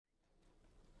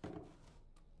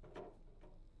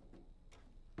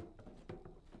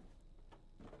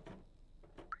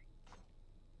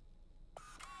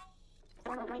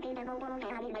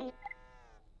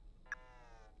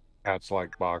Cats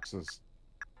like boxes.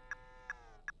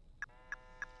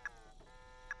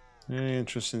 The only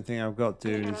interesting thing I've got,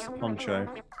 dude, is the poncho.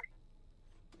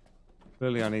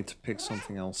 Clearly I need to pick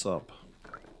something else up.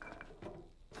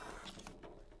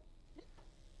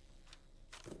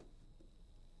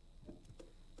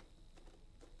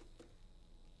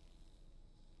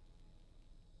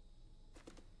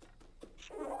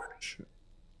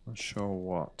 Not sure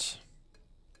what.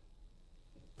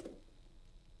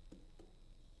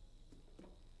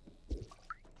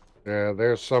 Yeah,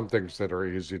 there's some things that are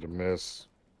easy to miss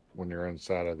when you're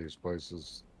inside of these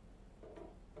places.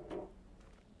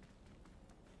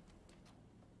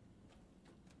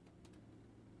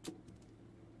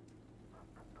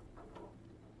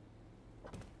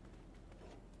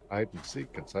 Hide and seek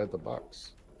inside the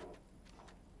box.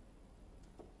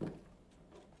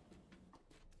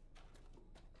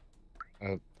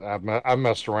 I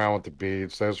messed around with the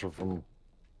beads. Those were from.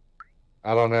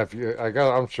 I don't know if you.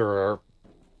 I'm sure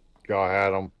y'all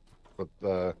had them,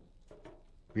 but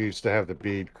we used to have the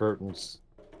bead curtains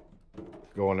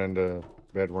going into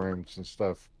bedrooms and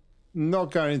stuff.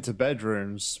 Not going into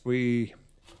bedrooms. We've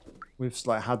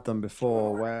like had them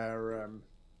before where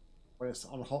it's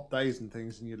on hot days and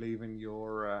things, and you're leaving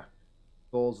your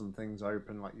doors and things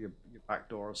open, like your back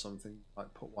door or something.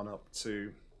 Like put one up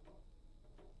to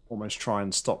almost try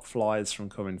and stop flies from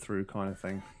coming through, kind of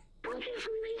thing.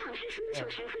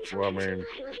 Well, I mean,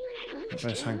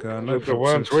 Nice, Hank. No the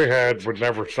ones we had would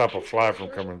never stop a fly from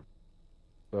coming.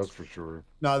 That's for sure.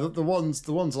 No, the ones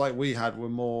like we had were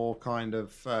more kind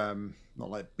of not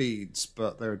like beads,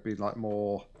 but there would be like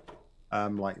more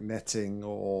like netting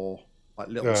or like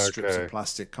little strips of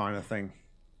plastic kind of thing.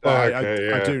 But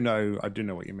I do know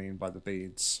what you mean by the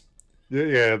beads.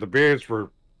 Yeah, the beads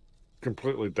were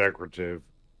completely decorative.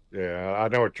 Yeah, I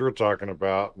know what you're talking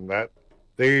about, and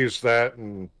they use that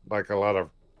in like a lot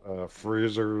of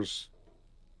freezers,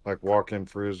 like walk-in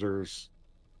freezers,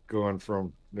 going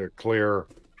from the clear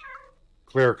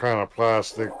kind of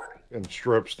plastic and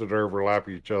strips that overlap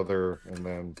each other, and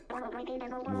then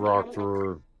you rock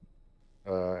through,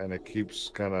 and it keeps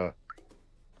kind of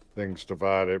things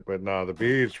divided. But no, the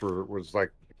beads was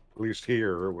like, at least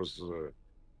here it was a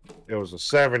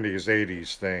 70s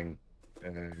 80s thing,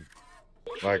 and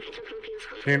like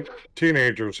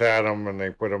teenagers had them and they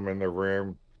put them in their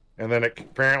room, and then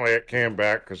apparently it came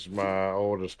back because my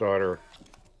oldest daughter,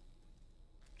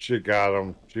 she got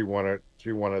them. She wanted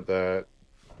that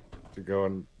to go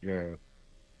and and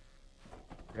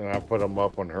I put them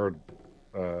up on her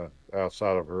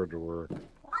outside of her door.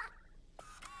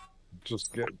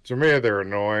 To me they're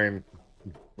annoying,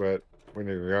 but when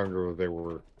you were younger they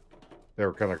were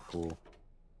kind of cool.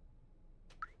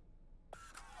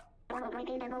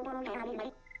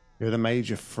 You had a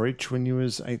major fridge when you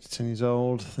was 8 to 10 years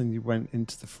old. Then you went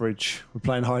into the fridge. We're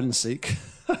playing hide and seek.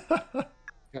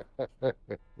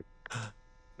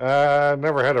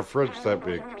 Never had a fridge that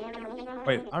big.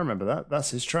 Wait, I remember that. That's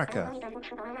his tracker.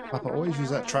 Papa always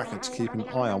used that tracker to keep an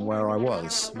eye on where I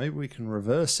was. Maybe we can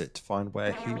reverse it to find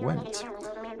where he went.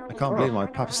 I can't believe my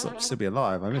Papa still be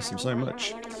alive. I miss him so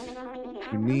much.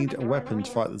 You need a weapon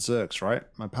to fight the Zerks, right?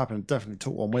 My Papa definitely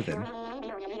took one with him.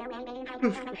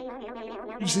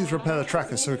 You just need to repair the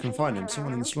tracker so we can find him.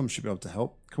 Someone in the slums should be able to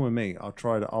help. Come with me. I'll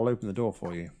open the door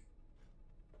for you.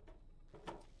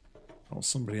 Well,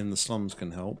 somebody in the slums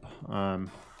can help.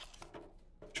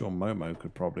 Sure, Momo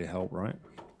could probably help, right?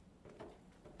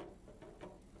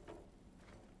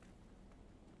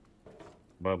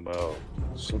 Momo.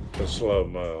 The slow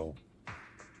mo.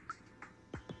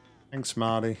 Thanks,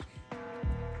 Marty.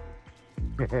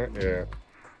 Yeah.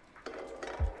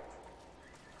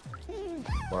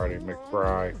 Marty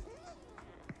McBride.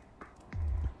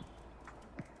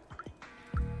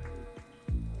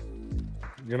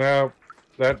 You know,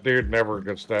 that dude never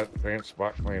gets that paint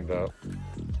spot cleaned up.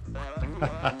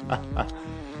 I'm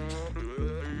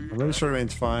really struggling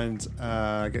to find.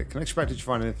 Get connection back. Did you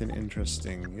find anything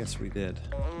interesting? Yes, we did.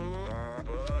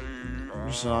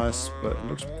 It's nice, but it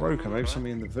looks broken. Maybe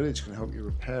somebody in the village can help you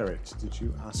repair it. Did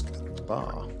you ask at the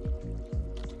bar?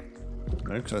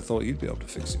 No, because I thought you'd be able to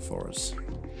fix it for us.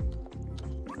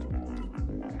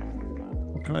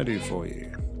 What can I do for you?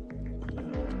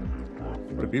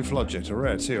 What a beautiful object, a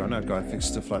rare too. I know a guy who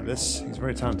fixes stuff like this. He's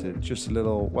very talented. Just a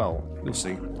little, well, you'll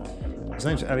see. His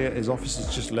name's Elliot. His office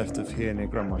is just left of here near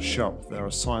Grandma's shop. There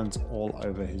are signs all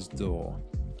over his door.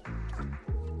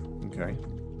 Okay.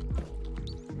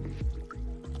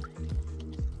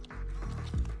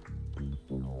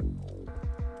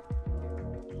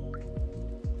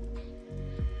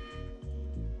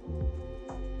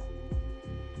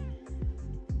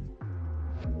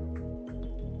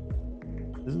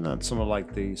 Isn't that some of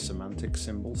like the semantic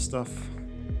symbol stuff?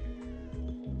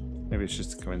 Maybe it's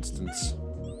just a coincidence.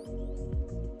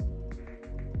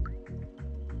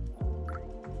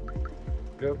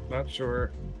 Yep, not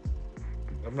sure.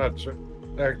 I'm not sure.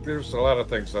 There's a lot of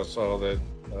things I saw that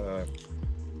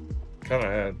kind of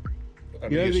had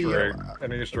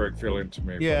an Easter egg feeling to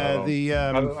me. Yeah,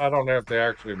 I don't know if they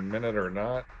actually meant it or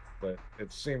not, but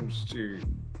it seems too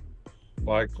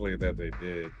likely that they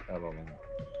did. I don't know.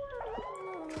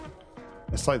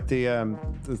 It's like the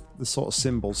sort of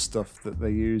symbol stuff that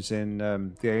they use in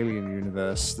the Alien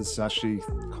universe. This is actually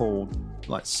called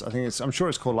like I'm sure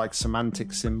it's called like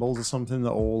semantic symbols or something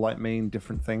that all like mean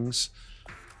different things.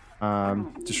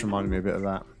 Just reminded me a bit of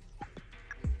that.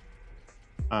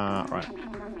 Right.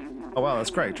 Oh wow, that's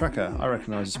great. Tracker. I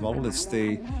recognise this model. It's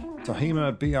the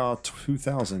Tahima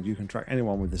BR2000. You can track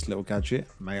anyone with this little gadget.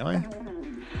 May I?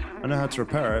 I know how to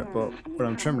repair it, but when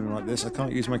I'm trembling like this, I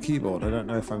can't use my keyboard. I don't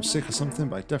know if I'm sick or something,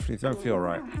 but I definitely don't feel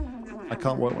right. I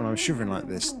can't work when I'm shivering like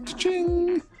this.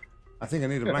 Cha-ching! I think I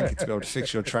need a blanket to be able to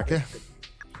fix your tracker.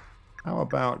 How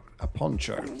about a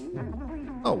poncho?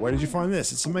 Oh, where did you find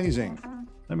this? It's amazing.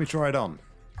 Let me try it on.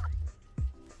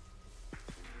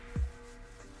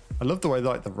 I love the way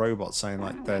like the robot's saying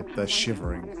like they're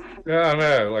shivering. Yeah, I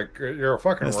know. Like you're a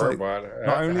fucking robot. Like,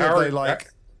 not only have they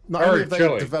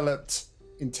like developed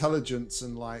intelligence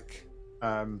and like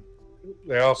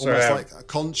they also have like a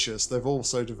conscious. They've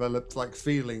also developed like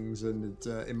feelings and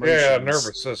emotions. Yeah,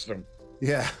 nervous system.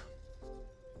 Yeah.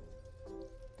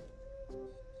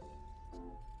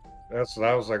 That's what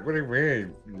I was like. What do you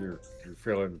mean you're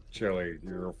feeling chilly?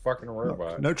 You're a fucking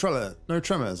robot. No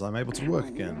tremors. I'm able to work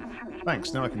again.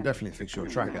 Thanks. Now I can definitely fix your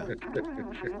tracker.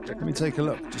 Let me take a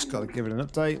look. Just got to give it an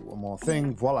update. One more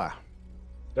thing. Voila.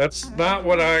 That's not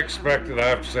what I expected. I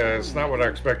have to say, it's not what I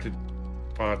expected.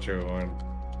 Poncho on.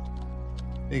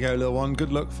 Here you go, little one.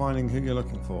 Good luck finding who you're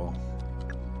looking for.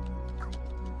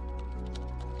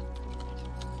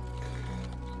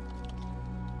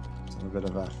 It's a bit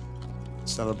of a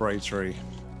celebratory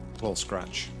claw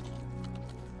scratch.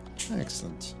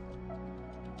 Excellent.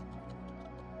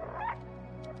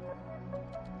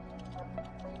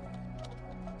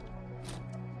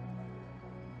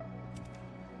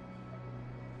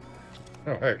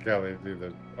 I like how they do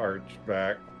the arch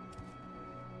back.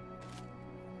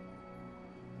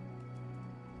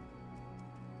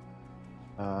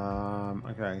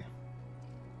 Okay.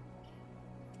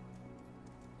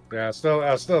 Yeah, I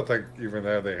still think even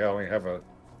though they only have a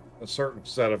certain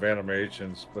set of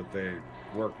animations, but they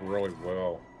work really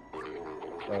well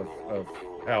of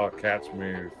how cats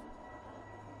move.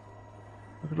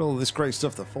 Look at all this great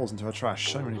stuff that falls into our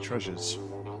trash. So many treasures.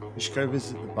 We should go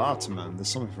visit the bartender. There's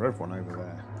something for everyone over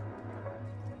there.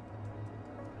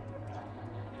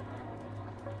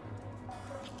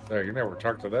 Yeah, you never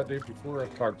talked to that dude before? I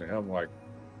talked to him like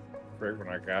right when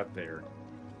I got there.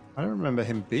 I don't remember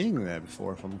him being there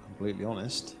before, if I'm completely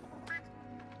honest.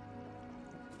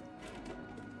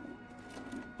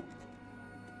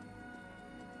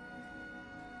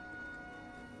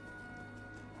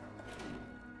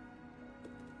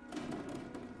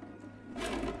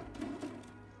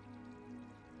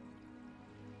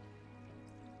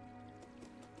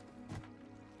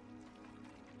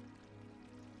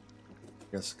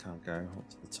 Guess I can't go up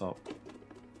to the top.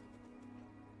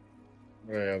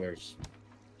 Yeah, there's,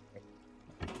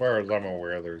 as far as I'm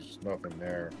aware, there's nothing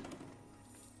there.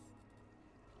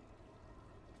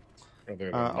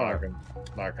 Other than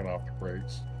knocking off the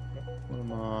brakes. What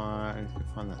am I need to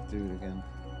find that dude again.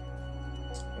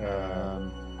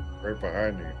 Right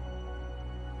behind you.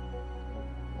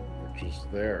 Which is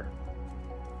there.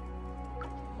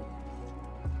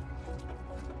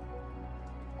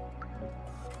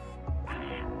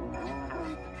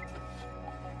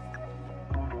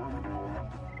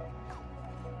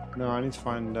 No, I need to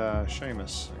find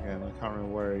Seamus again. I can't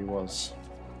remember where he was.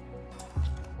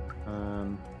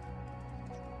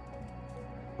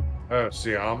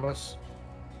 Siamas?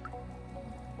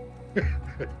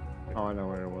 Oh, I know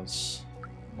where it was.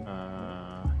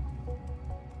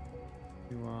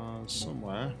 He was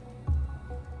somewhere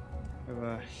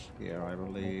over here, I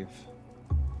believe.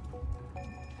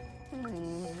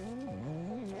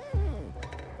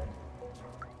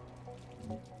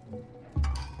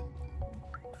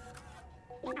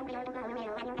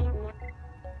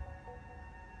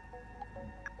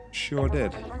 Sure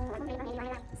did.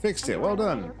 You fixed it. Well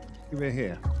done. Give it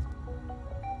here.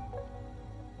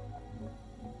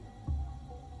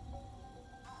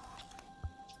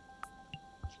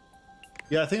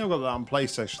 Yeah, I think I got that on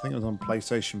PlayStation. I think it was on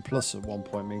PlayStation Plus at one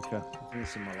point, Mika. I think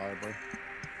it's in my library.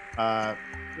 I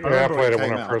played it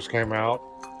when it first came out.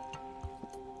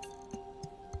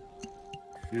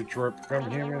 Detroit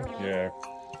Become Human? Yeah.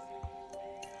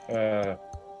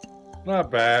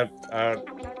 Not bad.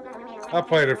 I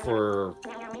played it for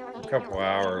a couple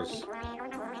hours,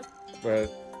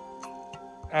 but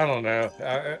I don't know.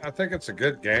 I think it's a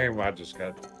good game. I just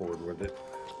got bored with it.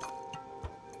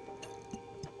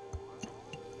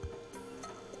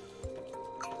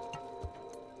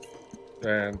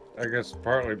 And I guess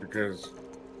partly because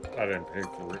I didn't pay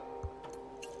for it.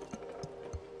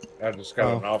 I just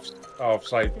got an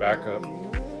off-site backup.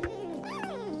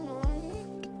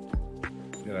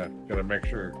 Gotta make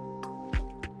sure.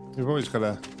 You've always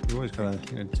gotta do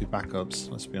backups.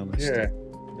 Let's be honest. Yeah.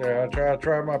 I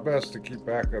try my best to keep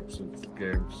backups of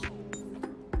games.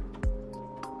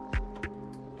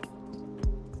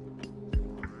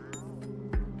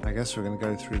 I guess we're gonna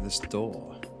go through this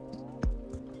door.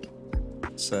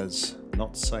 It says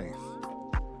not safe.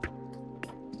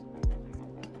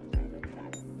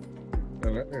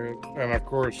 And of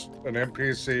course, an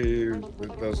NPC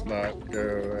that does not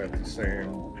go at the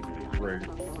same rate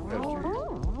as you.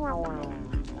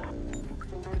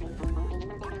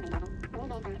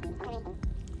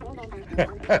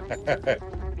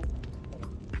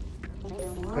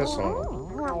 This one.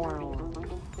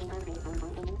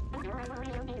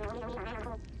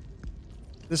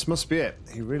 This must be it.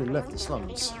 He really left the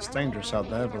slums. It's dangerous out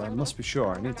there, but I must be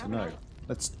sure. I need to know.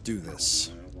 Let's do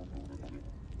this.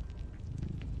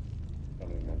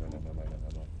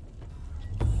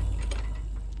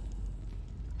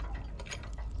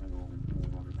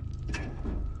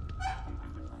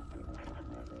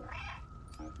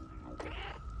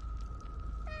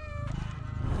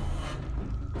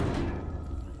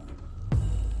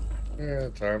 Yeah,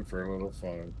 time for a little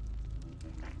fun.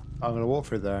 I'm going to walk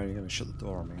through there and you're going to shut the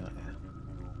door on me, aren't you?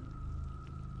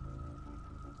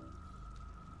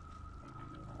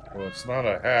 Well, it's not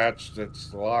a hatch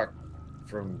that's locked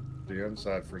from the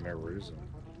inside for no reason.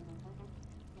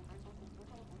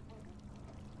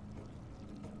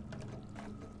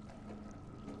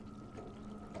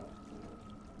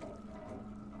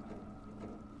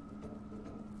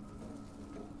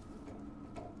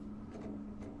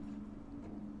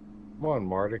 Come on,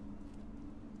 Marty.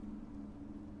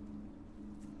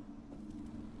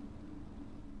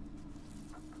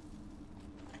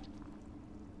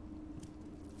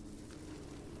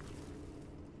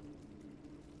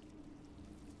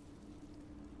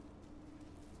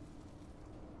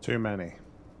 Too many.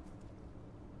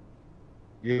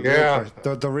 Yeah.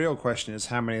 The real question is,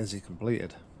 how many has he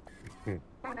completed?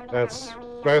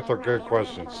 Both are good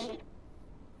questions.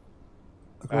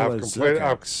 I've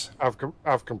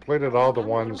completed all the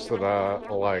ones that I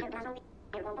like.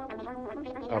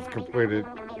 I've completed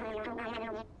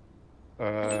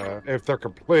if they're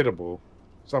completable.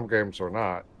 Some games are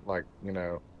not, like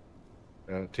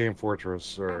Team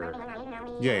Fortress or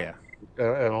yeah.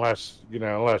 Unless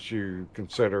you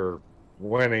consider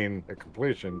winning a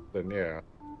completion, then yeah.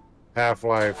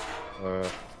 Half-Life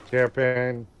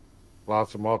campaign,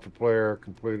 lots of multiplayer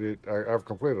completed. I've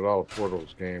completed all of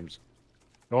Portal's games.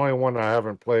 The only one I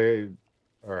haven't played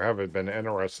or haven't been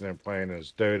interested in playing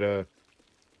is Dota.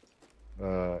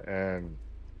 And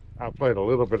I played a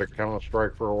little bit of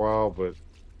Counter-Strike for a while, but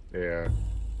yeah.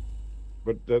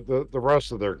 But the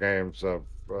rest of their games of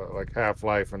like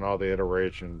Half-Life and all the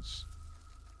iterations,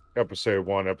 episode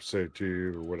 1, episode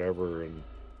 2, or whatever, and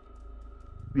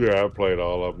yeah, I played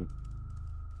all of them.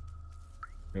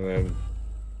 And then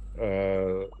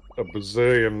a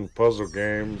bazillion puzzle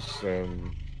games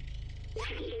and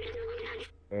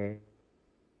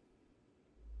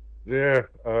yeah,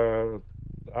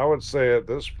 I would say at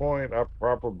this point I've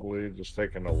probably, just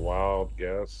taken a wild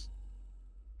guess,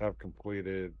 I've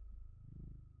completed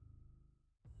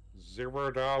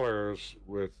 $0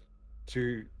 with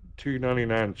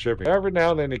 $2.99 shipping. Every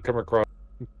now and then you come across.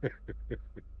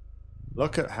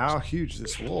 Look at how huge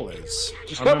this wall is.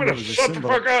 Just tell me to shut the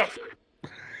fuck up.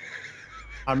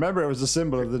 I remember it was a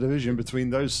symbol of the division between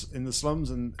those in the slums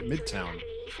and Midtown.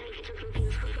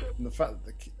 And the fact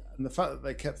that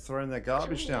they kept throwing their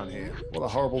garbage down here. What a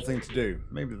horrible thing to do.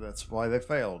 Maybe that's why they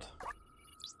failed.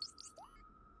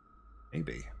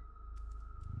 Maybe.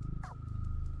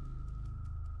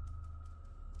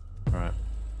 Alright.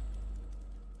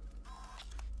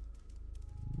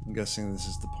 I'm guessing this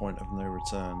is the point of no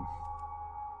return.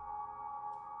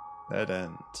 Dead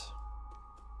end.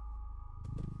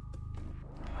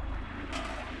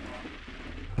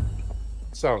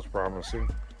 Sounds promising.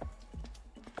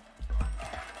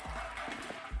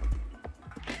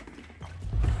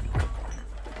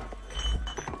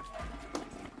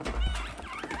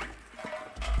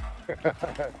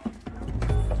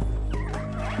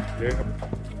 Yeah.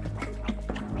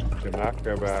 Do not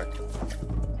go back.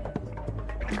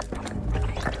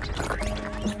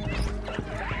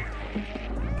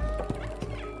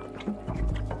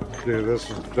 Dude, this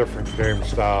is a different game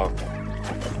style.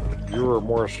 You were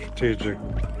more strategic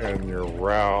in your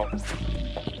route.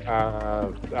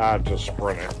 I just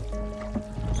sprint it.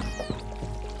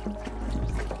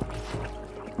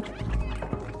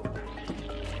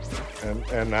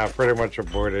 And I pretty much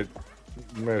avoided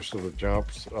most of the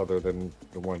jumps other than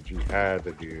the ones you had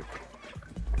to do.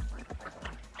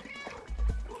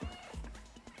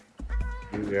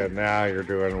 Yeah, now you're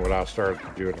doing what I started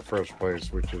to do in the first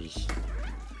place, which is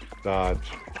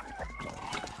dodge.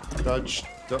 Dodge,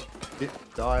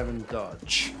 dive and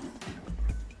dodge.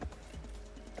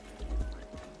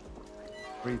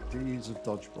 3 Ds of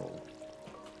dodgeball.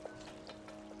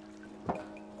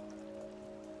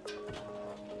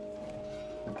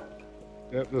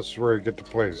 Yep, this is where you get to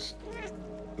place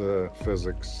the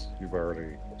physics you've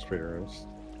already experienced.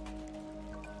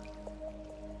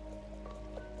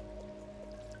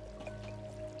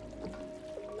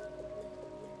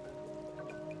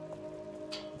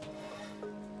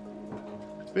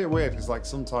 It's a bit weird because, like,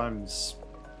 sometimes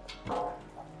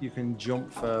you can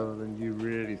jump further than you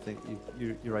really think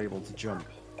you're able to jump.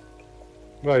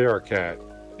 Well, you're a cat.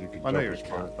 You can I know jump you're a as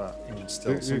far. cat, but even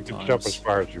still, You sometimes can jump as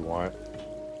far as you want.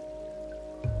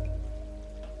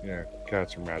 Yeah,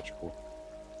 cats are magical.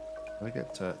 Do I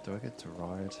get to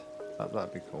ride?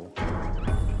 That'd be cool.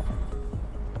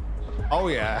 Oh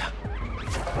yeah.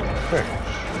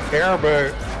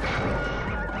 Airboat.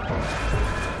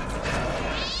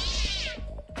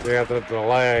 Yeah, the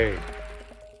delay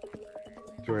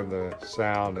between the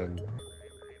sound and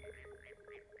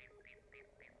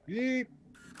eat.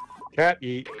 Cat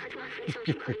eat.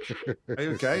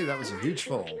 Okay, that was a huge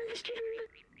fall.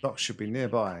 Dock should be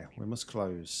nearby. We must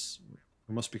close.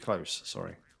 We must be close.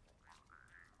 Sorry.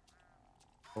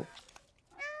 Oh.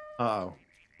 Uh-oh.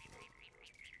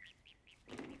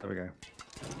 There we go.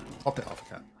 Hop it off,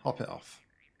 cat. Hop it off.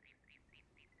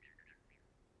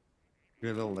 Give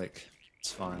it a little lick.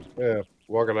 It's fine. Yeah,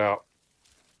 walk it out.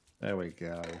 There we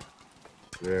go.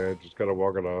 Yeah, just gotta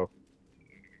walk it off.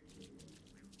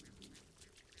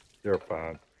 You're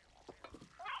fine.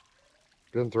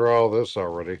 Been through all this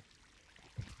already.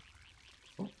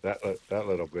 That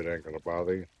little bit ain't gonna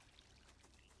bother you.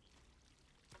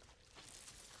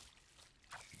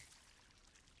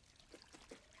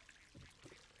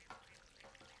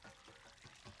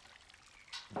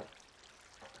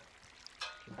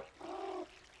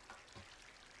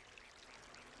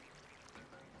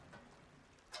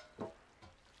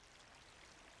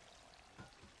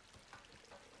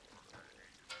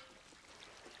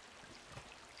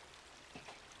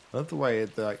 I love the way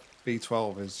like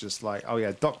B12 is just like, oh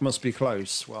yeah, Dock must be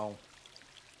close. Well,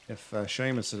 if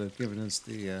Seamus had given us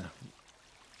the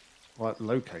right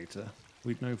locator,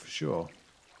 we'd know for sure.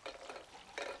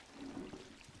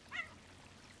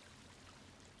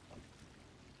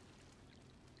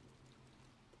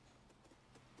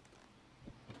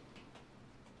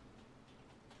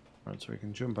 Right, so we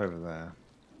can jump over there.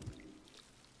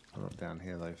 I'll look down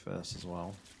here though first as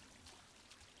well.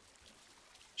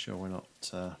 Sure we're not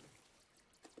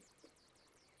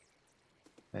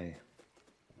hey.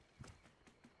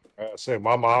 Say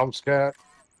my mom's cat.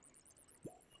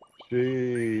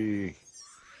 She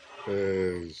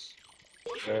is,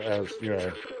 as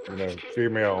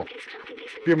female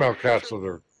cats that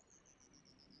are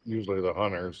usually the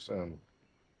hunters and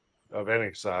of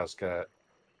any size cat.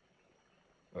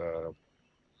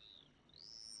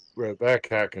 Where that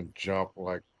cat can jump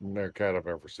like no cat I've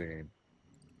ever seen.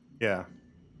 Yeah.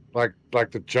 Like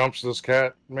the jumps this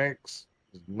cat makes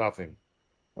is nothing.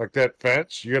 Like that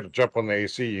fence, you got to jump on the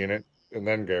AC unit and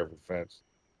then go over the fence.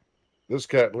 This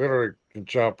cat literally can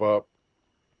jump up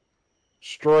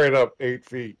straight up 8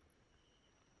 feet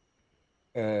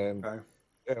and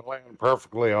land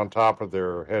perfectly on top of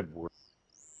their headboard.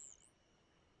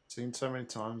 Seen so many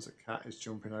times a cat is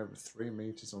jumping over 3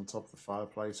 meters on top of the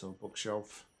fireplace or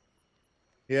bookshelf.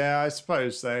 Yeah, I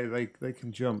suppose they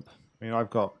can jump. I mean, I've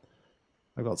got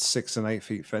 6 and 8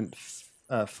 feet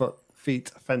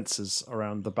feet fences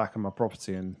around the back of my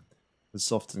property, and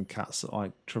there's often cats that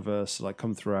like traverse, like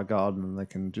come through our garden, and they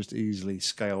can just easily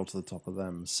scale to the top of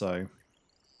them. So,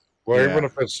 well, yeah. Even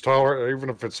if it's taller, even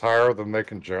if it's higher than they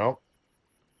can jump,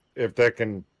 if they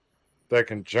can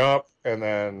jump, and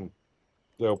then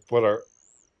they'll put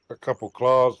a couple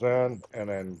claws in, and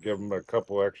then give them a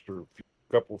couple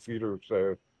feet or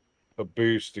so a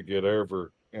boost to get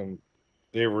over, and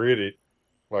they read it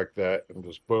like that, and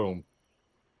just boom.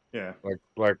 Yeah,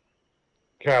 like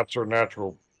cats are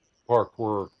natural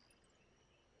parkour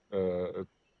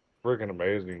freaking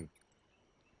amazing.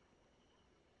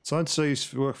 Science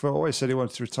used to work for always said he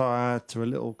wanted to retire to a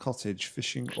little cottage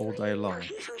fishing all day long.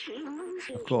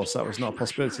 Of course, that was not a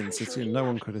possibility in the city, and no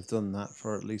one could have done that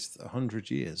for at least 100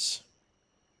 years.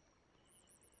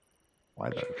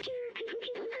 Why though?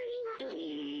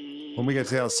 When we get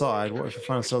to the outside, what if we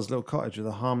find ourselves a little cottage with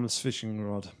a harmless fishing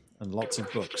rod and lots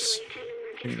of books?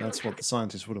 I think that's what the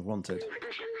scientists would have wanted.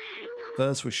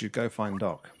 First, we should go find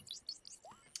Doc.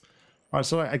 All right,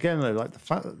 so like, again, though, like the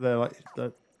fact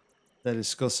that they're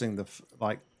discussing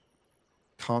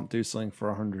can't do something for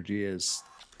 100 years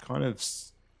kind of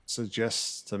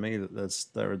suggests to me that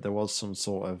there was some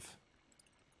sort of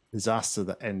disaster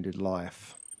that ended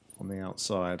life on the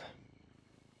outside.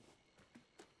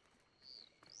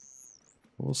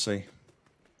 We'll see.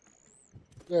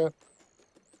 Yeah.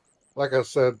 Like I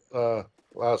said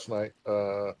last night,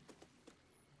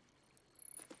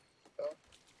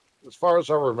 as far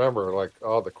as I remember, like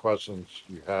all the questions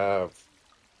you have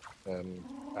and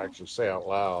actually say out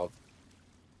loud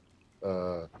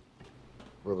were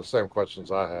the same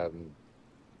questions I had. And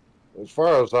as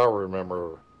far as I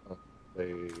remember,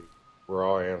 they were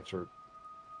all answered.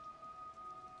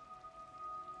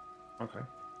 Okay.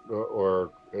 Or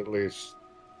at least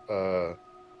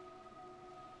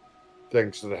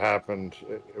things that happened.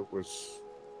 It was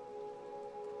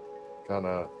kind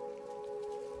of,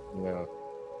 you know,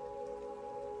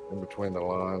 in between the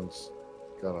lines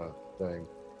kind of thing.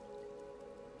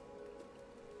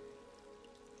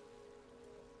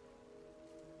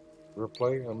 We're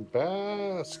playing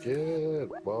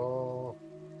basketball.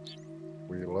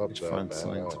 We love that. Find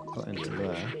something to put into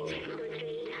there.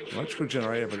 Electrical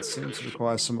generator, but it seems to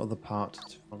require some other part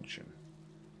to function.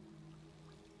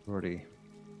 Already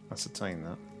ascertained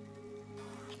that.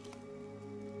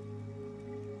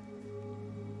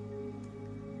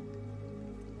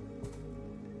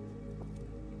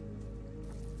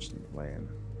 Just playing.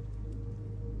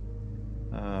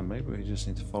 Maybe we just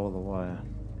need to follow the wire.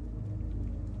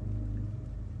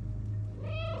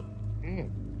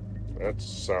 That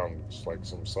sounds like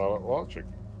some solid logic.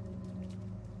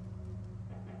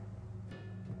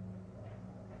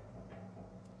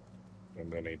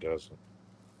 And then he doesn't.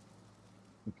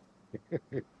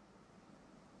 And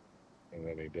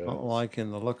then he does. Not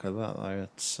liking the look of that though.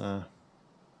 It's a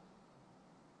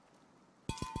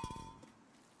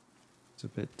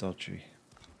bit dodgy.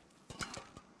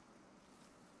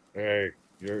 Hey,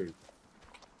 you're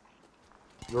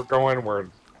going where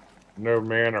no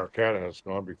man or cat has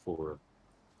gone before.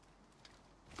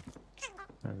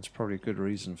 And there's probably a good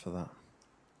reason for that.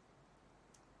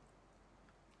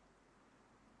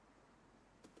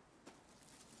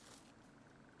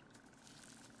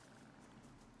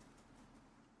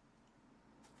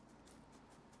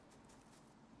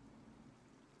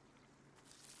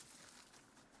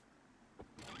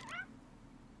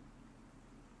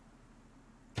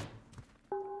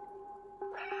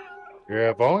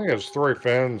 Yeah, if only his three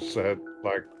friends had,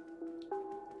 like,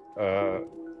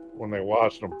 when they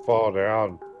watched him fall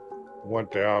down,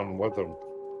 went down with him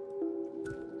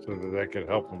so that they could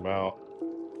help him out.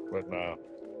 But no.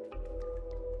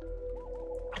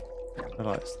 They're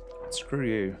like, screw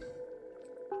you.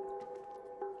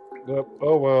 Yep.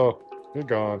 Oh, well, you're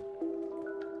gone.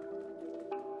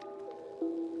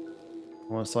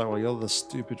 Well, it's like, well, you're the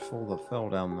stupid fool that fell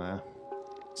down there.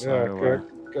 So,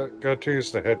 Yeah, go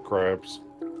tease the head crabs.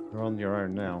 You're on your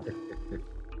own now.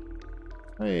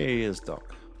 Hey, here's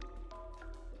Doc.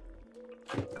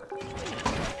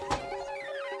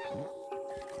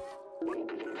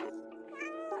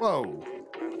 Whoa!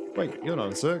 Wait, you're not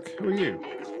a Zerk. Who are you?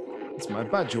 It's my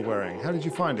badge you're wearing. How did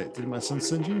you find it? Did my son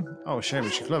send you? Oh,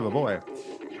 Seamus, you're a clever boy.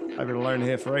 I've been alone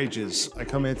here for ages. I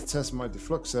come here to test my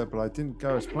defluxer, but I didn't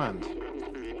go as planned.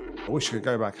 I wish I could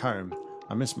go back home.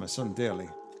 I miss my son dearly.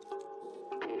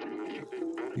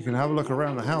 You can have a look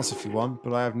around the house if you want,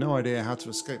 but I have no idea how to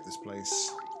escape this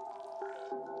place.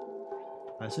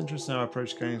 It's interesting how I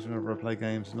approach games whenever I play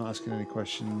games. I'm not asking any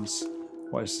questions,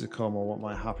 what is to come or what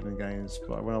might happen in games.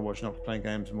 But when I watch Nock playing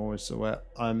games, I'm always aware.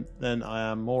 Then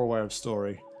I am more aware of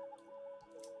story.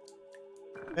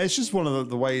 It's just one of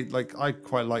the way, like, I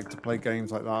quite like to play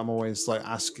games like that. I'm always like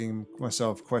asking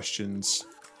myself questions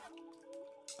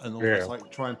and always like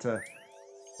trying to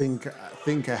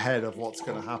think ahead of what's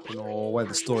going to happen or where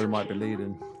the story might be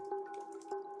leading.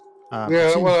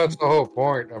 Yeah, well, that's the whole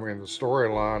point. I mean, the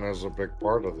storyline is a big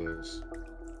part of this.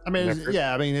 I mean,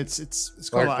 yeah, I mean, it's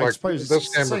kind of like, I suppose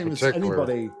it's the same as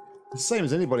anybody. It's the same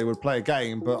as anybody would play a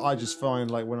game, but I just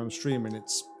find like when I'm streaming,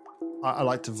 I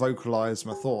like to vocalize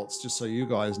my thoughts just so you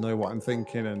guys know what I'm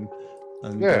thinking and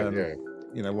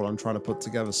you know what I'm trying to put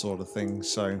together, sort of thing.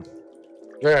 So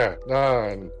Yeah, no,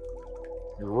 and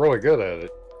you're really good at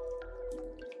it.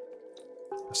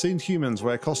 I've seen humans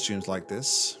wear costumes like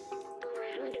this.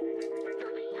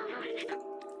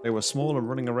 They were small and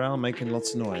running around making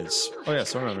lots of noise. Oh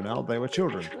yes, I remember now. They were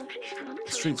children.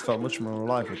 The streets felt much more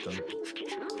alive with them.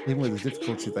 Even with the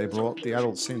difficulty they brought, the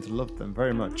adults seemed to love them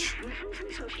very much.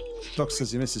 Doc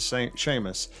says he misses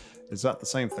Seamus. Is that the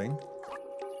same thing?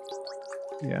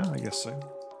 Yeah, I guess so.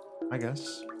 I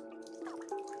guess.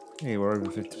 Yeah, we're over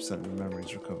 50% of the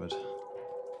memories recovered.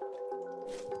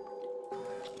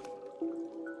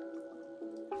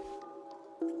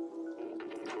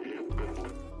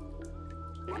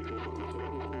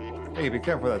 Hey, be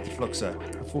careful with that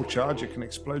defluxer. A full charge, it can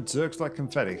explode zerks like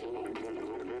confetti.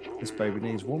 This baby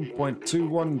needs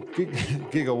 1.21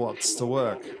 gigawatts to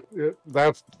work.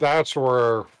 That's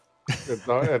where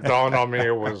it dawned on me.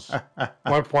 It was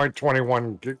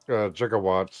 1.21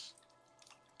 gigawatts.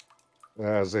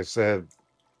 As they said,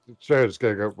 it shows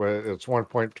giga, but it's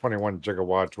 1.21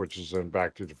 gigawatts, which is in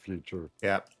Back to the Future.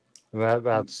 Yeah. And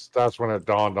that's when it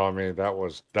dawned on me that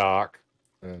was Doc,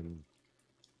 and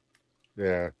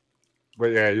yeah, but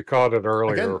yeah, you called it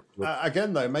earlier.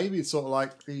 Again, though, maybe it's sort of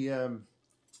like the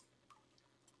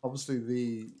obviously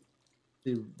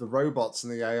the robots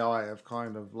and the AI have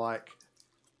kind of like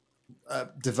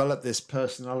developed this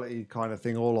personality kind of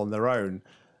thing all on their own.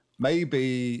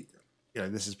 Maybe, you know,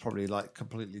 this is probably like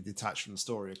completely detached from the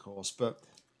story, of course, but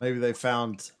maybe they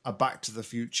found a Back to the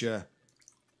Future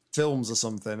films or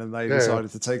something, and they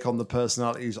decided to take on the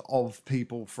personalities of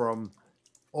people from,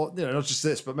 or you know, not just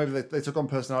this, but maybe they took on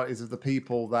personalities of the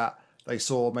people that they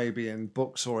saw maybe in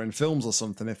books or in films or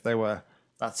something, if they were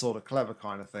that sort of clever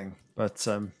kind of thing. But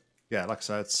yeah, like I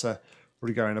said, it's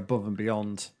really going above and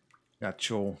beyond the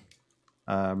actual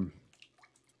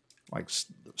like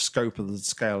scope of the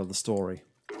scale of the story.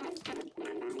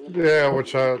 Yeah,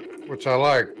 which I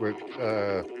like, but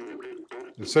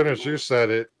as soon as you said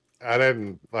it, I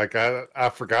didn't like. I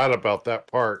forgot about that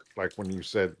part. Like when you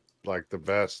said like the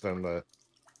vest and the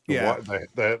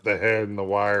head and the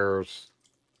wires,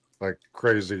 like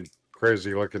crazy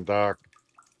looking Doc.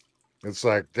 It's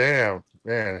like, damn,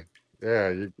 man,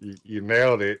 yeah, you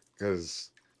nailed it.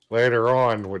 Because later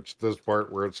on, which this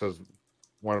part where it says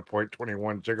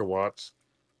 1.21 gigawatts,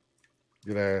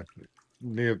 you know,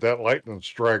 needed that lightning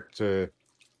strike to,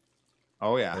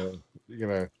 you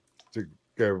know, to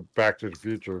go Back to the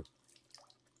Future.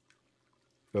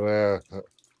 So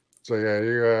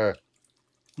yeah,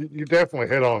 you definitely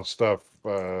hit on stuff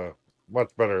much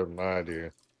better than I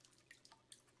do.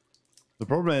 The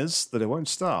problem is that it won't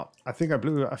start. I think I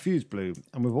blew a fuse blew,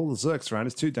 and with all the Zerks around,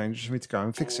 it's too dangerous for me to go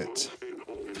and fix it.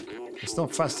 It's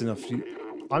not fast enough.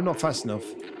 I'm not fast enough,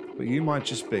 but you might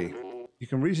just be. You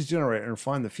can reach the generator and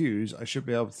find the fuse. I should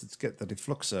be able to get the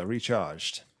defluxer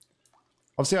recharged.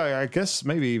 Obviously, I guess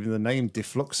maybe even the name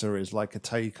defluxer is like a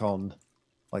take on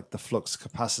like the flux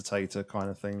capacitor kind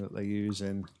of thing that they use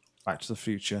in Back to the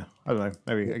Future. I don't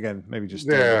know. Maybe just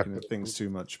looking at things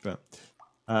too much. But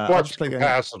flux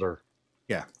capacitor.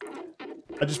 Yeah.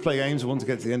 I just play games. I want to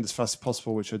get to the end as fast as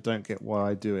possible, which I don't get why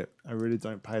I do it. I really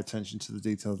don't pay attention to the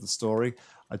details of the story.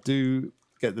 I do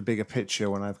get the bigger picture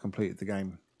when I've completed the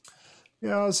game.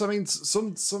 Yeah, so I mean,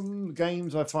 some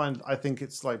games I think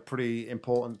it's like pretty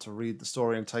important to read the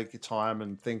story and take your time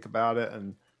and think about it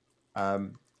and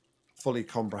fully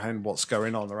comprehend what's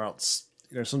going on, or else,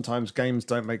 you know, sometimes games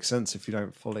don't make sense if you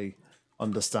don't fully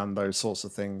understand those sorts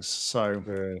of things.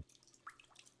 So,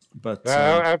 but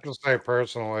I have to say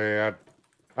personally,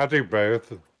 I do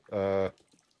both.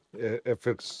 If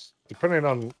it's depending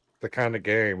on the kind of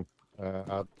game,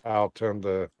 I'll tend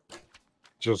to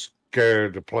just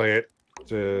go to play it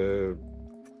to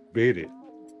beat it,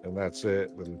 and that's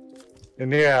it.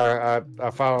 And yeah,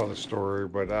 I follow the story,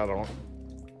 but I don't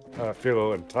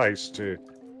feel enticed to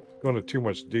go into too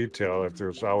much detail if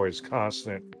there's always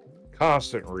constant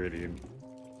reading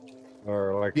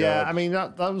or like I mean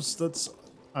that's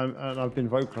and I've been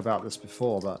vocal about this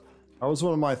before, but that was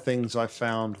one of my things I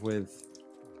found with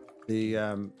the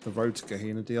Road to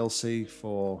Gehenna DLC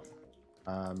for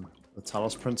the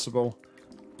Talos Principle.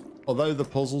 Although the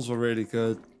puzzles were really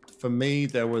good, for me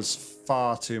there was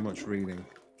far too much reading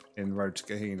in Road to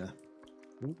Gehenna.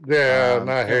 Yeah, and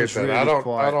I hate that. Really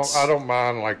I don't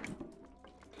mind like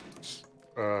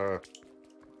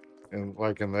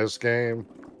in this game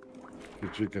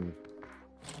that you can.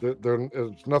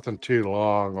 There's nothing too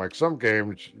long. Like some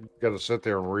games, you got to sit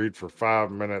there and read for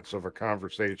 5 minutes of a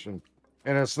conversation,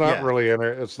 and it's not really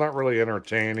it's not really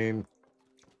entertaining.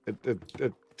 You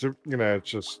know, it's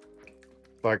just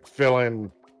like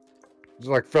filling. It's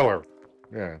like filler.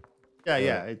 Yeah, Yeah, Uh,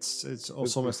 yeah. It's it's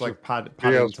almost just like padding PS to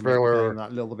make the game filler.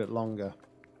 that little bit longer.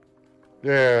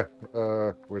 Yeah,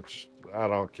 which I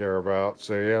don't care about.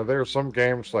 So yeah, there's some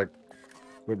games like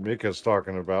what Mika's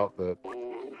talking about that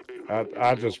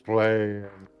I just play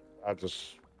and I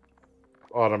just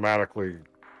automatically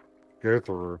go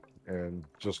through and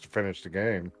just to finish the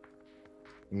game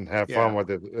and have fun Yeah,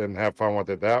 with it and have fun with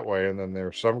it that way. And then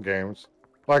there's some games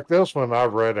like this one I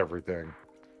read everything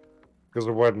because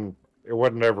it wasn't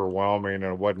overwhelming and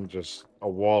it wasn't just a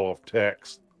wall of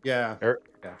text. yeah, Er-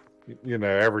 yeah. You know,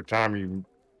 every time you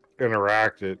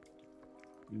interacted,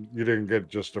 you didn't get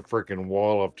just a freaking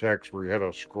wall of text where you had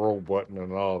a scroll button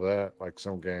and all that like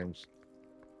some games.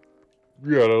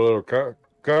 You got a little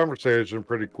conversation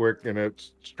pretty quick and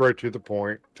it's straight to the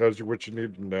point, tells you what you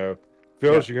need to know, Yeah.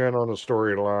 fills you in on the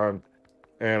storyline,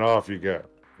 and off you go.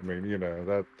 I mean, you know,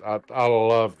 that I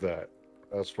love that.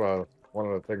 That's why one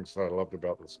of the things that I loved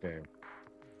about this game.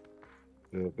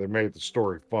 They made the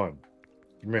story fun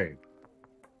to me.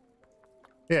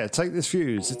 Yeah, take this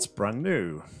fuse. It's brand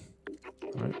new.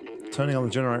 Right. Turning on the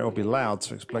generator will be loud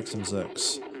to explain some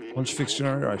Zerks. Once you fix the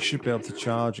generator, I should be able to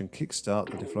charge and kickstart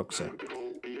the defluxer.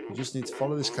 You just need to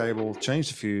follow this cable, change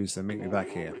the fuse, then meet me back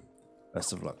here.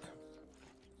 Best of luck.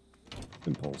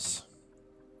 Impulse.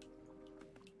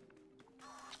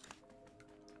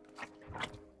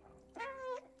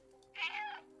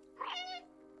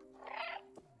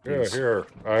 Yeah, Fuse. here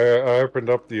I opened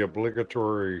up the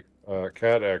obligatory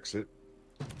cat exit.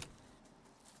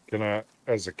 Can I,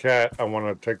 as a cat, I want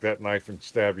to take that knife and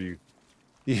stab you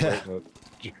Yeah. right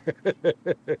in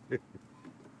the.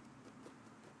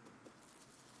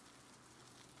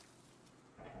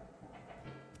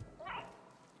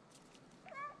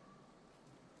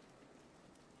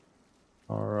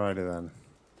 Alrighty then.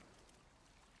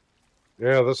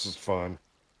 Yeah, this is fun.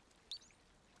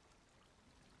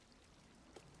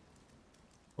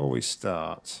 Before we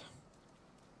start.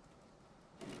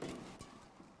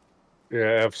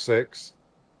 Yeah, F6.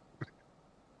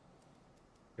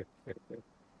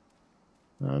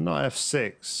 Not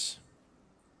F6.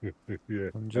 Yeah,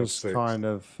 I'm just F6. kind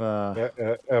of.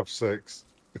 F6.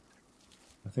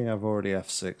 I think I've already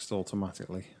F6'd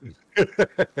automatically.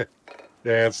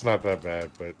 Yeah, it's not that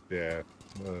bad, but yeah.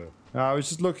 I was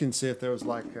just looking to see if there was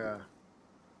like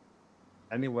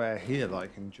anywhere here that I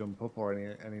can jump up or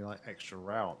any like extra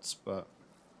routes, but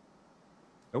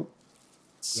nope.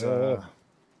 It's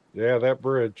Yeah, that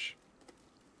bridge.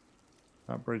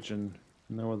 that bridge and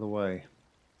no other way.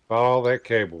 Follow that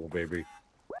cable, baby.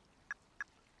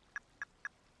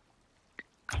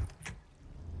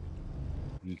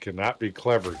 You cannot be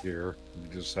clever here.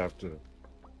 You just have to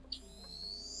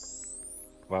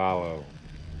follow.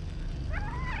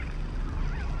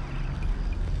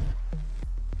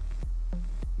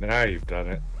 Now you've done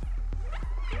it.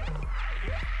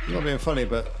 I'm not being funny,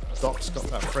 but Doc's got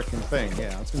that freaking thing.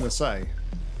 Yeah, I was gonna say.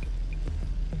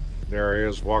 There he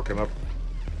is walking up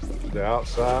the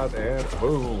outside and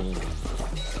boom.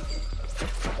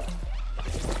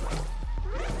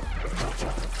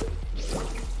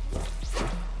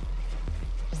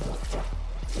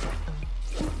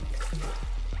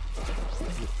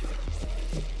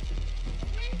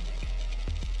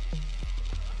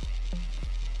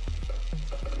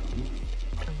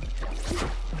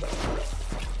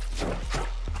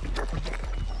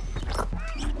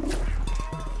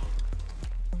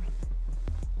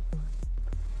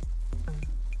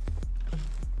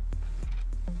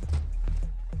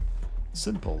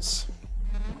 Simples.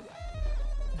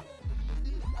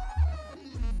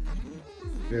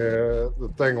 Yeah,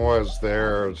 the thing was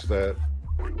there is that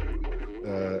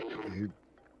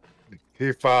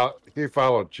he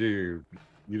followed you.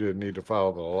 You didn't need to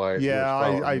follow the light. He was Yeah,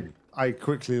 following you. I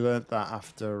quickly learnt that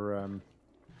after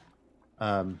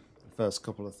the first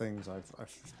couple of things. I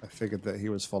figured that he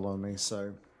was following me.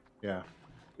 So yeah.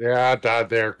 Yeah, I died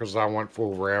there because I went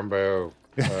full Rambo,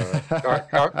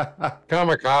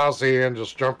 kamikaze, and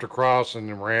just jumped across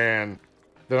and ran.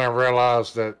 Then I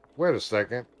realized that wait a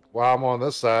second, while I'm on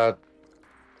this side,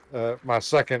 my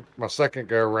second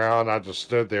go around, I just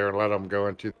stood there and let them go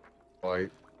into the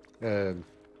light, and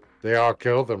they all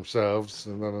killed themselves,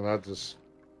 and then I just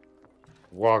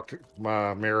walked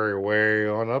my merry way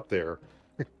on up there.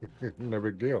 No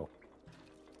big deal.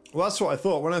 Well, that's what I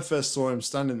thought when I first saw him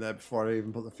standing there before I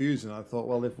even put the fuse in. I thought,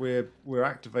 well, if we're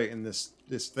activating this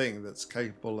thing that's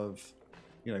capable of,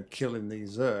 killing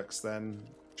these Zerks, then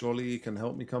surely you can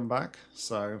help me come back.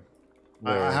 So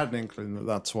I Yeah. had an inkling that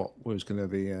that's what we was going to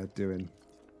be doing.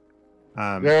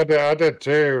 Yeah, I did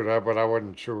too, but I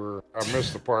wasn't sure. I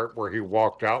missed the part where he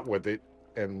walked out with it,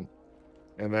 and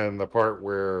then the part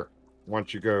where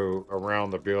once you go around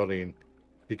the building,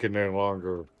 he can no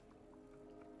longer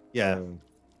Yeah.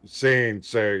 seen.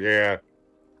 So yeah,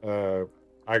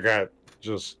 I got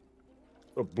just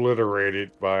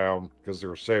obliterated by them because there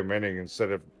were so many.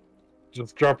 Instead of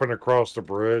just jumping across the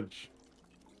bridge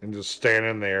and just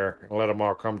standing there and let them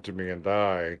all come to me and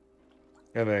die,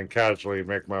 and then casually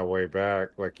make my way back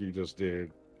like you just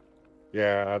did.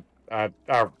 Yeah, I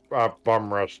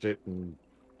bum rushed it and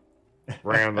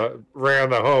ran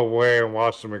the whole way and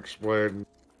watched them explode,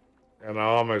 and I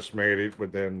almost made it,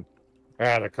 but then I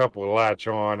had a couple of latch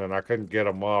on and I couldn't get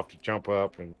them off to jump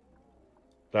up and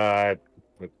died.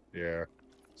 But yeah,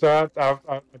 so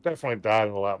I definitely died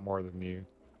a lot more than you,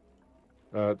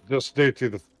 just due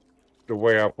to the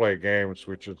way I play games,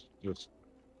 which is just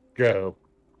go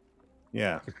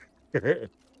Yeah.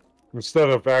 instead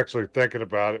of actually thinking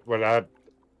about it. But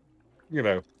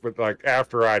but like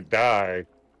after I die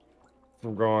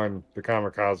from going the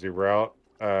kamikaze route,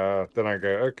 then I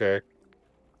go, okay,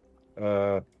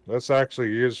 let's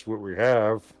actually use what we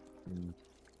have. And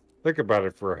think about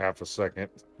it for half a second.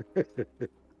 And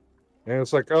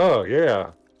it's like, oh,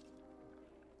 yeah,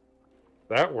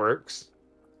 that works.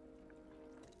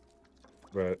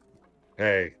 But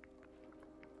hey,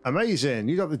 Amazing.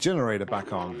 You got the generator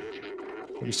back on.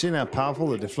 Have you seen how powerful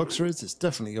the defluxer is? It's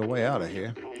definitely your way out of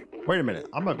here. Wait a minute.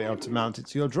 I might be able to mount it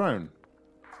to your drone.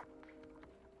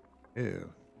 Ew.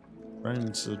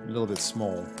 Drone's a little bit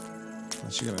small.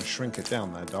 Unless you're going to shrink it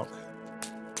down there, Doc.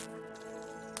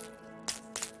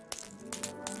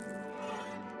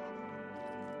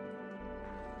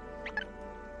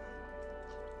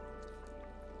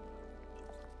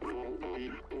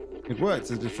 It worked.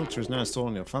 The deflector is now installed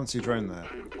on your fancy drone there.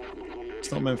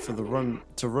 It's not meant for the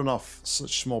to run off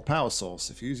such small power source.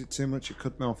 If you use it too much, it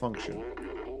could malfunction.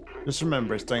 Just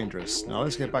remember, it's dangerous. Now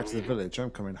let's get back to the village. I'm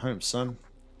coming home, son.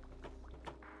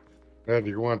 Ed, do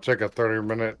you want to take a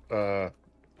 30-minute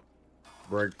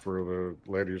break for the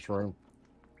ladies' room?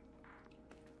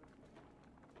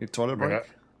 Your toilet break?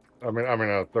 I mean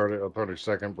a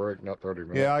 30-second break, not 30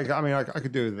 minutes. Yeah, I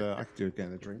could do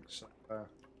getting the drinks.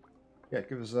 Yeah,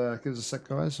 give us a sec,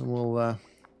 guys, and we'll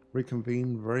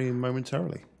reconvene very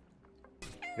momentarily.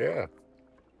 Yeah.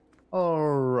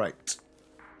 All right.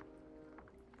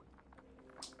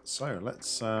 So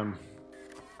let's head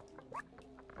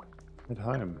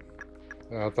home.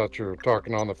 I thought you were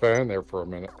talking on the phone there for a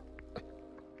minute.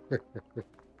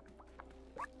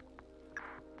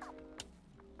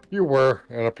 You were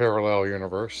in a parallel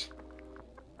universe.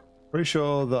 Pretty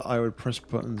sure that I would press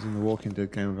buttons in the Walking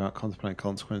Dead game without contemplating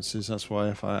consequences. That's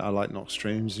why I like Nock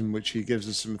streams, in which he gives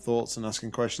us some thoughts and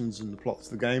asking questions and the plot to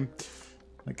the game.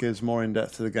 That gives more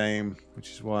in-depth to the game,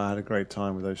 which is why I had a great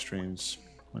time with those streams.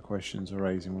 My questions are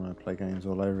raising when I play games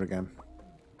all over again.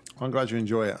 I'm glad you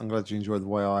enjoy it. I'm glad you enjoy the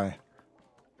way I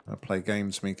play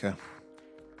games, Mika.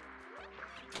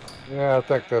 Yeah, I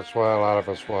think that's why a lot of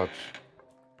us watch.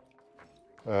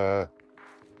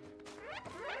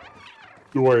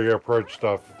 The way you approach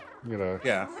stuff,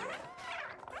 Yeah.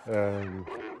 And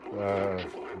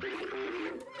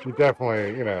you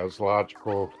definitely, it's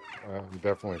logical. You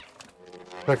definitely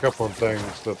pick up on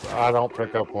things that I don't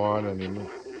pick up on, and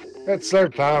at the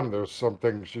same time, there's some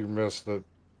things you miss that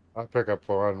I pick up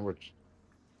on, which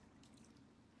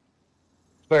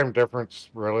same difference,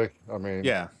 really. I mean,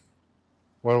 Yeah.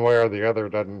 one way or the other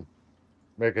doesn't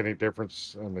make any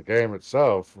difference in the game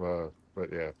itself,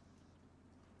 but yeah.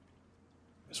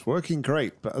 It's working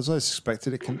great, but as I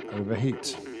suspected, it can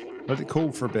overheat. Let it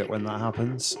cool for a bit when that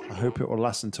happens. I hope it will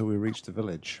last until we reach the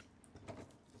village.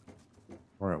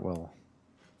 Or it will.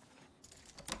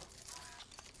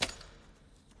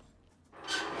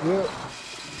 Yeah.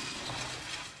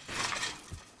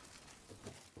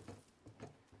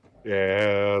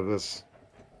 Yeah, this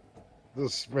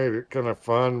made it kind of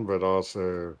fun, but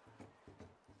also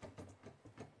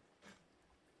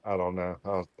I don't know.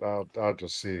 I'll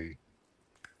just see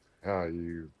how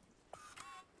you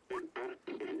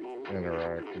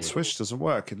interact. The switch doesn't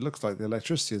work. It looks like the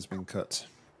electricity has been cut.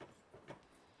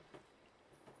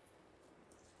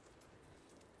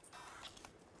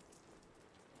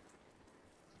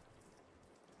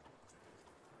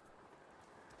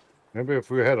 Maybe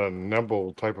if we had a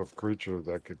nimble type of creature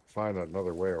that could find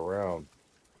another way around.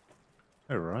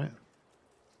 All right.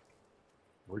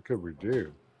 What could we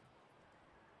do?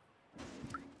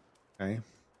 Okay. I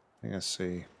think I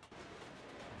see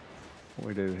what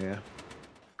we do here.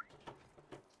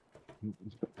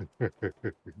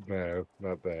 No,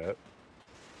 not that.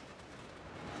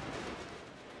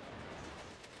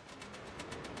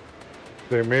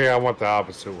 See, me, I went the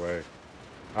opposite way.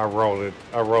 I rolled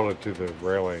it to the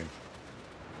railing.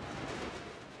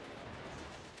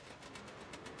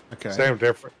 Okay. Same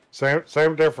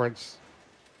difference.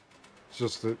 It's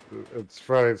just that it's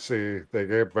funny to see they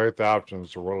gave both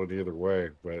options to roll it either way,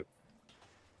 but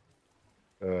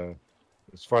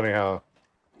it's funny how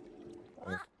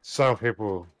some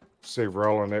people see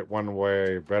rolling it one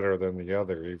way better than the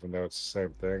other, even though it's the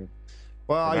same thing.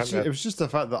 Well, And it was just the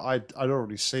fact that I'd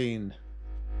already seen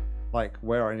like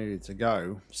where I needed to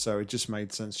go, so it just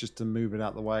made sense just to move it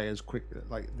out the way as quick,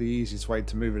 like the easiest way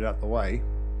to move it out the way.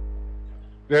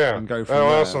 yeah, And go from well,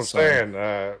 there. that's what I'm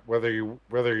saying. Whether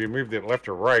you moved it left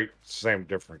or right, same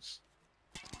difference.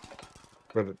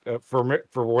 But for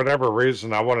whatever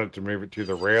reason, I wanted to move it to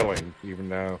the railing, even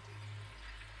though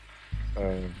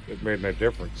it made no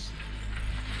difference.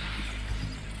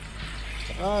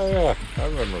 Oh yeah, I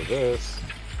remember this.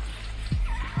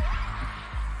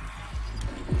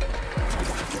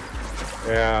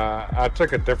 Yeah, I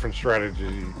took a different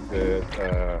strategy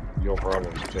that you'll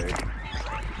probably take.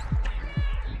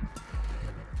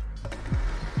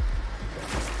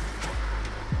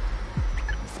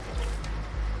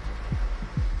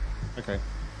 Okay.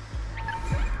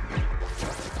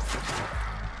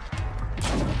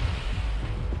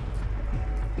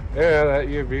 Yeah, that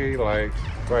UV like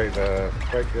quite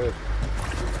good.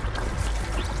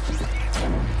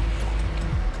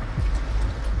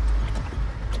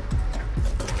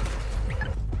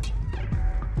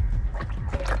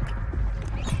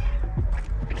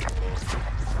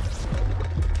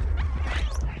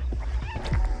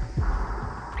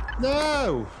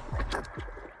 No.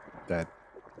 Dead.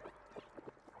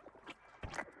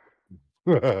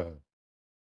 Yeah.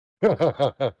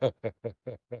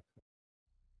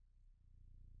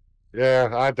 Yeah,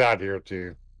 I died here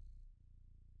too.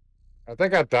 I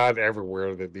think I died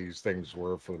everywhere that these things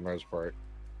were for the most part.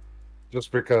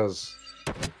 Just because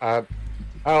I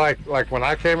like when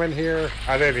I came in here,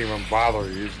 I didn't even bother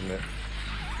using it.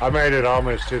 I made it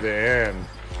almost to the end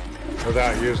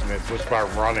without using it, just by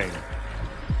running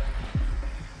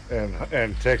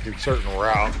and taking certain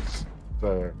routes.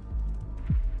 So,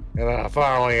 and then I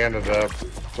finally ended up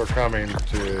succumbing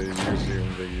to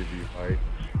using the UV light.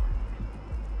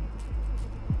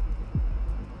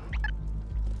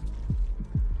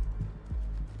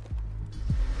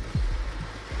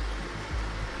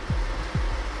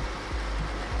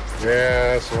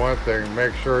 Yeah, that's the one thing.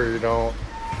 Make sure you don't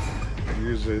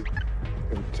use it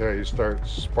until you start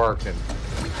sparking.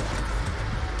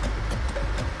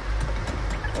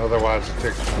 Otherwise, it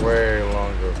takes way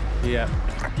longer. Yeah.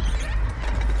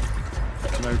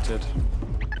 Noted.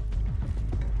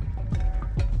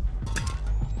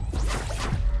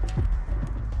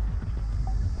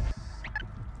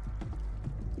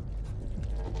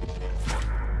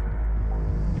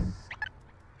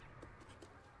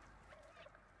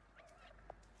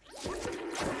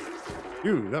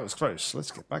 Ooh, that was close.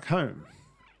 Let's get back home.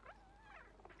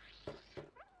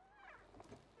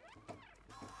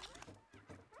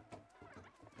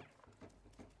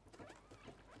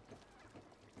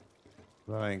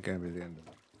 That ain't going to be the end of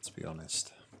it, let's be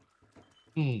honest.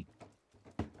 Hey,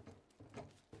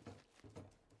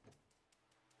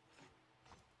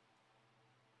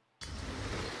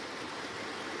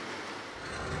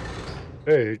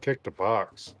 he kicked the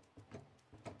box.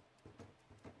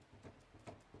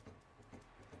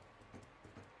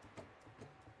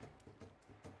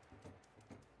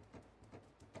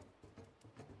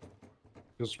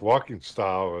 His walking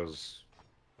style is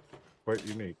quite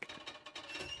unique.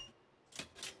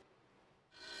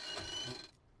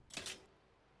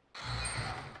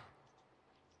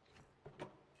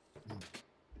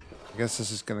 I guess this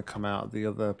is going to come out of the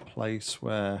other place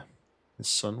where his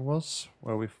son was,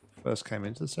 where we first came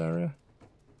into this area.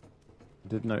 I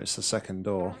did notice the second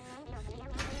door.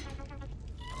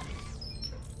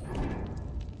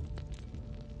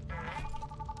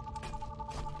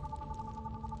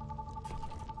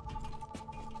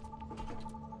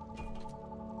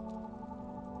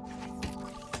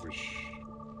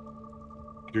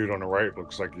 Dude on the right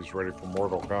looks like he's ready for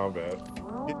Mortal Kombat.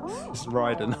 It's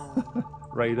Raiden.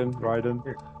 Raiden.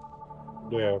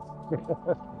 Yeah.